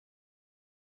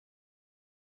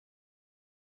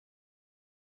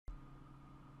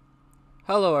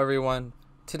Hello everyone.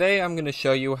 Today I'm going to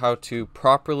show you how to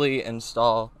properly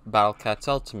install Battle Cats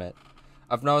Ultimate.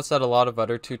 I've noticed that a lot of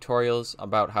other tutorials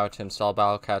about how to install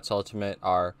Battle Cats Ultimate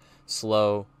are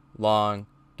slow, long,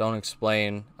 don't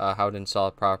explain how to install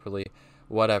it properly,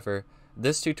 whatever.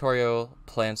 This tutorial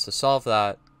plans to solve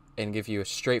that and give you a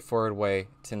straightforward way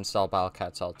to install Battle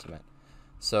Cats Ultimate.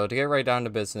 So to get right down to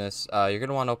business, you're going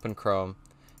to want to open Chrome,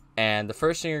 and the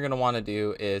first thing you're going to want to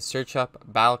do is search up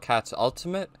Battle Cats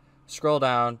Ultimate. Scroll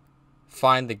down,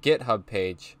 find the GitHub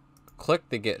page, click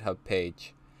the GitHub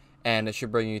page, and it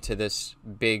should bring you to this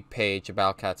big page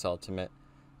about Cats Ultimate.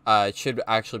 It should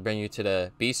actually bring you to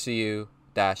the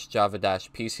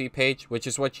BCU-Java-PC page, which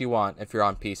is what you want if you're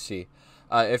on PC.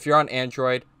 If you're on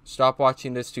Android, stop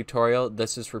watching this tutorial.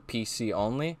 This is for PC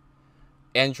only.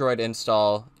 Android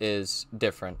install is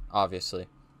different, obviously.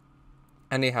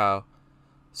 Anyhow,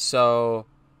 so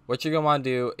what you're going to want to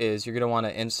do is you're going to want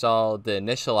to install the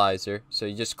initializer. So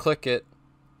you just click it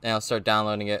and I'll start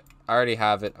downloading it. I already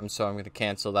have it, so I'm going to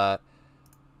cancel that.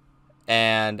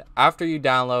 And after you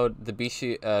download the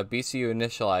BCU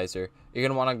initializer, you're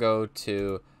going to want to go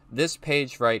to this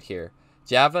page right here,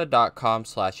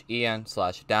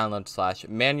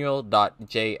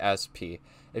 java.com/en/download/manual.jsp.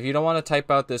 If you don't want to type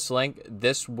out this link,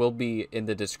 this will be in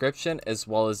the description as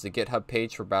well as the GitHub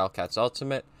page for Battle Cats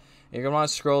Ultimate. You're going to want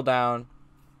to scroll down.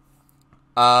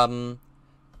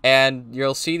 And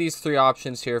you'll see these three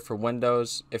options here for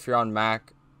Windows. If you're on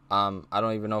Mac, I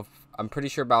don't even know if, I'm pretty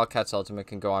sure Battle Cats Ultimate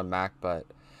can go on Mac, but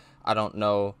I don't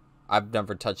know. I've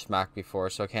never touched Mac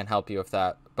before, so I can't help you with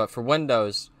that. But for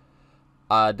Windows,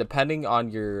 depending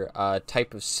on your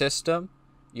type of system,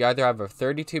 you either have a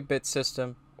 32-bit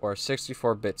system or a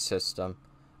 64-bit system.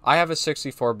 I have a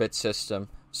 64-bit system,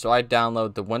 so I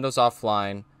download the Windows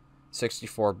Offline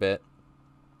 64-bit.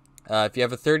 If you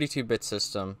have a 32-bit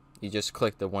system, you just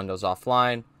click the Windows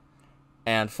Offline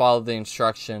and follow the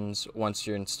instructions once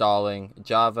you're installing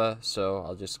Java. So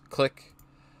I'll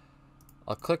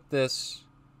click this.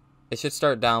 It should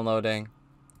start downloading,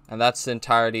 and that's the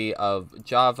entirety of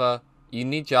Java. You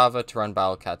need Java to run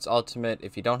Battle Cats Ultimate.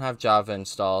 If you don't have Java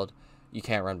installed, you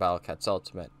can't run Battle Cats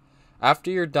Ultimate.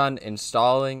 After you're done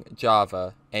installing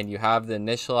Java and you have the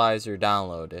initializer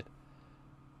downloaded,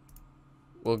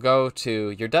 we'll go to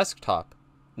your desktop.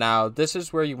 Now, this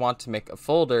is where you want to make a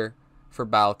folder for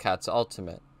Battle Cats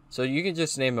Ultimate. So you can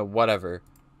just name it whatever.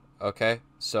 Okay?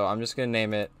 So I'm just going to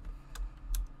name it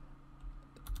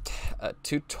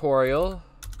Tutorial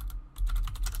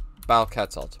Battle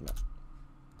Cats Ultimate.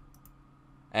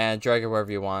 And drag it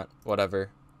wherever you want.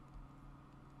 Whatever.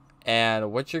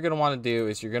 And what you're going to want to do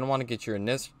is you're going to want to get your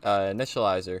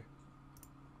initializer.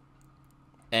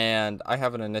 And I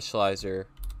have an initializer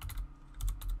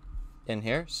in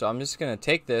here, so I'm just going to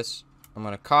take this, I'm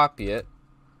going to copy it,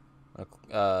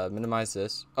 minimize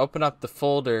this, open up the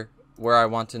folder where I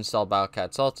want to install Battle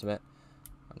Cats Ultimate,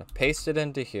 I'm going to paste it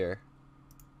into here,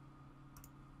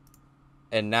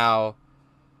 and now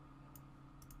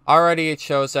already it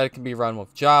shows that it can be run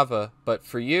with Java, but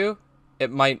for you it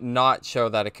might not show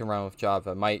that it can run with Java.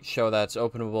 It might show that it's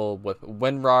openable with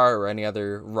WinRAR or any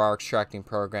other RAR extracting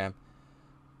program.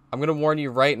 I'm going to warn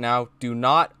you right now, do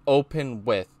not open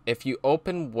with. If you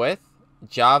open with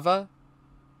Java,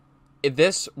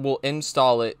 this will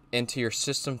install it into your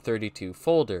System32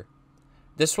 folder.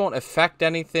 This won't affect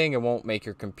anything. It won't make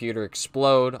your computer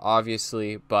explode,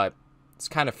 obviously, but it's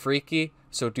kind of freaky.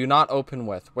 So do not open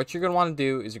with. What you're going to want to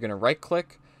do is you're going to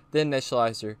right-click the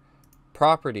initializer,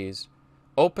 Properties,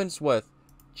 Opens with,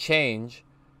 Change,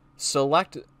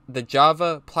 select the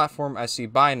Java Platform SE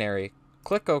binary,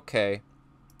 click OK,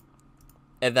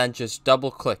 and then just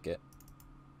double-click it.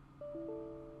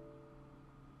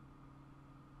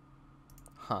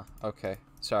 Huh, okay,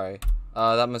 sorry.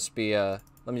 That must be, let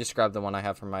me just grab the one I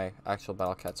have from my actual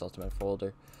Battle Cats Ultimate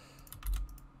folder.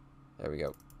 There we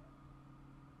go.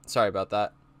 Sorry about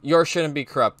that. Yours shouldn't be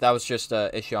corrupt. That was just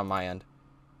an issue on my end.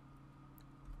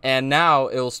 And now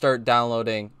it will start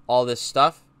downloading all this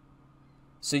stuff.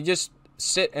 So you just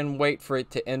sit and wait for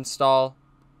it to install.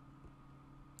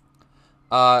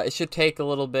 It should take a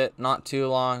little bit, not too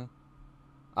long.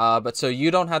 But so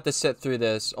you don't have to sit through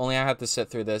this. Only I have to sit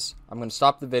through this. I'm going to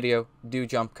stop the video, do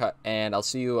jump cut, and I'll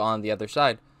see you on the other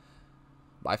side.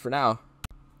 Bye for now.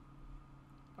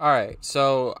 Alright,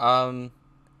 so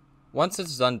once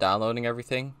it's done downloading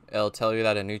everything, it'll tell you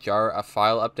that a new jar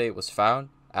file update was found.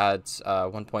 Adds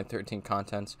 1.13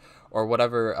 contents, or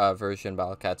whatever version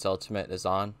Battle Cats Ultimate is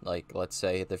on. Like, let's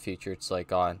say in the future it's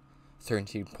like on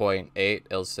 13.8,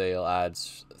 it'll say it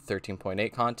adds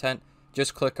 13.8 content.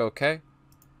 Just click OK,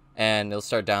 and it'll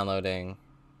start downloading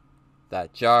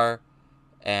that jar,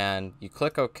 and you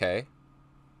click OK,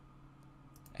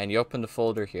 and you open the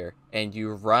folder here, and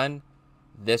you run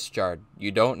this jar.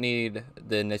 You don't need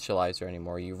the initializer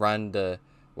anymore. You run the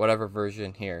whatever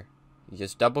version here. You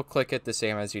just double click it the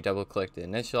same as you double click the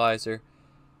initializer.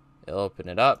 It'll open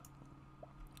it up,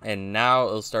 and now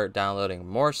it'll start downloading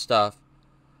more stuff.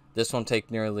 This won't take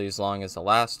nearly as long as the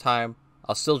last time.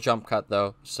 I'll still jump cut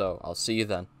though, so I'll see you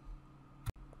then.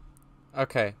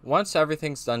 Okay, once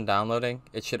everything's done downloading,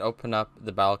 it should open up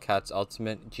the Battlecats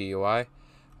Ultimate GUI.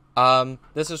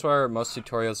 This is where most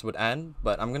tutorials would end,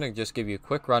 but I'm going to just give you a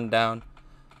quick rundown.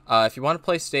 If you want to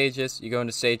play stages, you go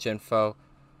into stage info,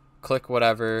 click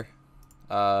whatever,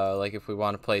 like if we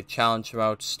want to play challenge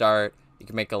mode, start, you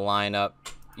can make a lineup,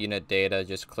 unit data,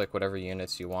 just click whatever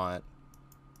units you want.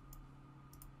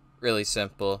 Really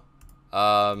simple.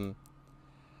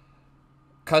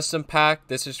 Custom pack,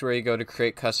 this is where you go to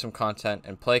create custom content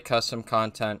and play custom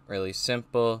content. Really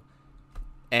simple.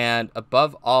 And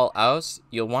above all else,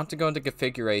 you'll want to go into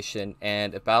configuration,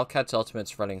 and if Battlecats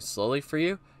Ultimate's running slowly for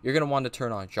you, you're going to want to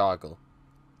turn on Joggle.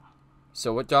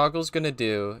 So what Joggle's going to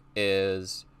do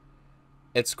is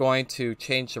it's going to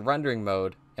change the rendering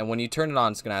mode, and when you turn it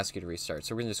on, it's going to ask you to restart.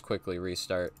 So we're going to just quickly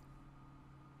restart.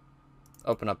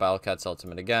 Open up Battlecats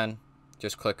Ultimate again.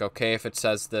 Just click OK if it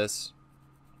says this.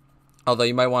 Although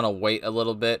you might want to wait a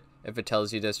little bit. If it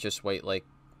tells you this, just wait like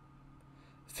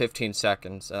 15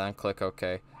 seconds and then click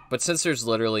OK. But since there's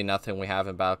literally nothing we have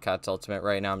in Battlecats Ultimate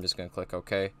right now, I'm just going to click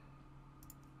OK.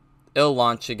 It'll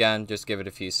launch again. Just give it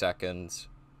a few seconds.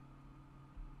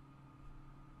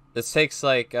 This takes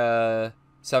like 7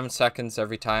 seconds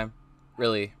every time.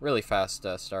 Really, really fast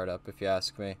startup if you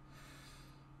ask me.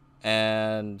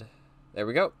 And there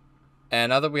we go.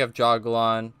 And now that we have Joggle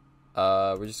on,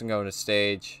 we're just going to go into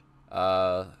stage.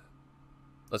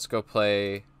 Let's go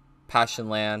play Passion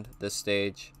Land, this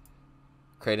stage.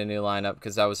 Create a new lineup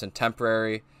because that was in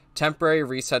temporary. Temporary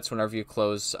resets whenever you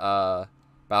close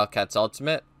Battlecats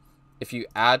Ultimate. If you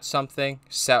add something,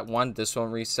 set 1, this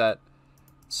won't reset.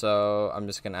 So I'm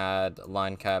just going to add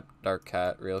Line Cap, Dark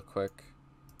Cat real quick.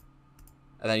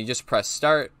 And then you just press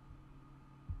start.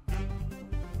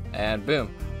 And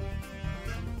boom.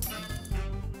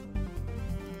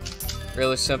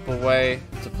 Really simple way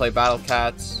to play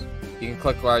Battlecats. You can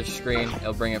click large screen,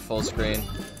 it'll bring it full screen.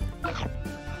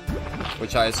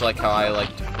 Which is like how I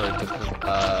like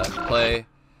to play.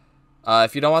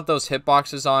 If you don't want those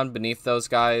hitboxes on beneath those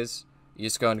guys, you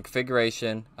just go into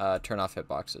configuration, turn off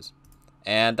hitboxes.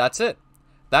 And that's it.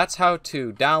 That's how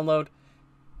to download,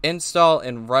 install,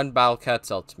 and run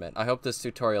Battlecats Ultimate. I hope this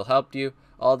tutorial helped you.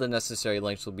 All the necessary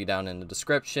links will be down in the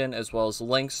description, as well as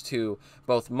links to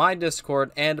both my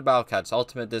Discord and the Battlecats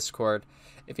Ultimate Discord.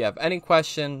 If you have any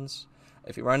questions,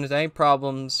 if you run into any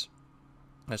problems,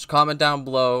 just comment down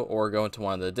below or go into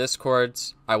one of the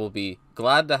Discords. I will be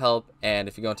glad to help, and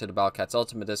if you go into the Battlecats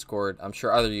Ultimate Discord, I'm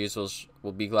sure other users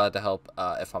will be glad to help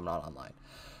if I'm not online.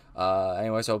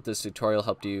 Anyways, I hope this tutorial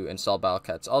helped you install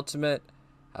Battlecats Ultimate.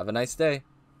 Have a nice day.